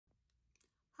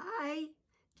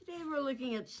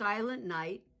looking at Silent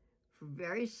Night.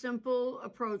 Very simple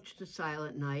approach to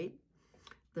Silent Night.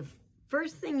 The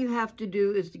first thing you have to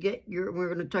do is to get we're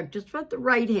going to talk just about the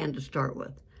right hand to start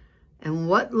with. And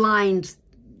what lines,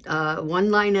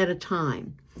 one line at a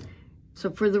time. So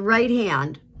for the right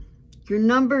hand, your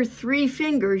number 3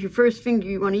 fingers, your first finger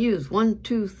you want to use, 1,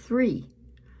 2, 3.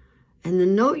 And the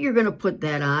note you're going to put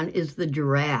that on is the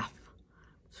giraffe.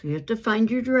 So you have to find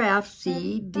your giraffe,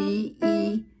 C, D,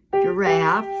 E,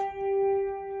 giraffe.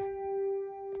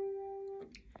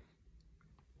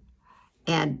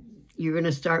 And you're going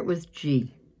to start with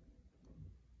G.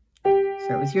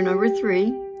 Start with your number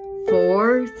 3,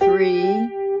 4, 3,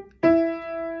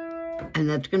 and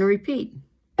that's going to repeat.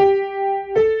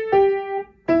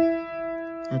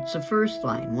 That's the first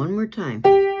line. One more time.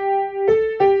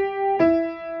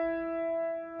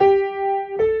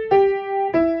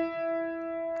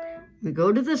 We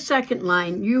go to the second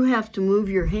line, you have to move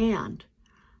your hand.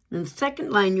 In the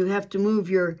second line, you have to move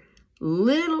your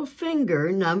little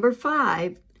finger, number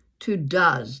 5, to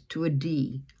does, to a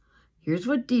D. Here's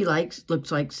what D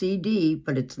looks like, C, D,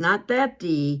 but it's not that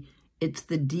D, it's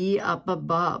the D up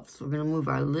above. So we're going to move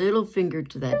our little finger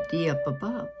to that D up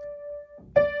above.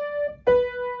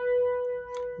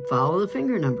 Follow the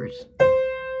finger numbers.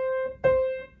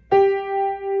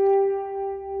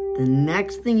 The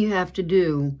next thing you have to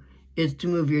do is to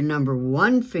move your number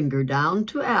 1 finger down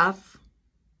to F,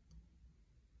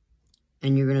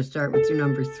 and you're going to start with your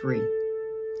number 3.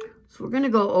 So we're going to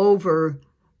go over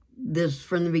this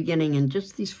from the beginning in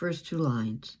just these first 2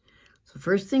 lines. So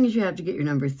first thing is you have to get your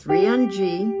number 3 on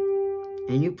G,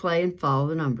 and you play and follow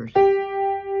the numbers.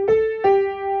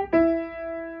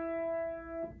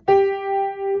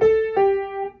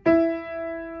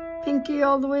 Pinky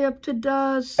all the way up to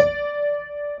does.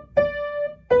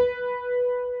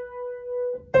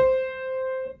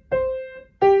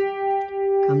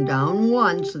 Come down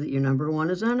 1 so that your number 1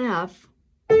 is on F.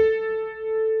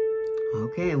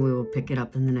 Okay, and we will pick it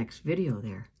up in the next video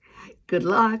there. Good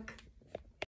luck.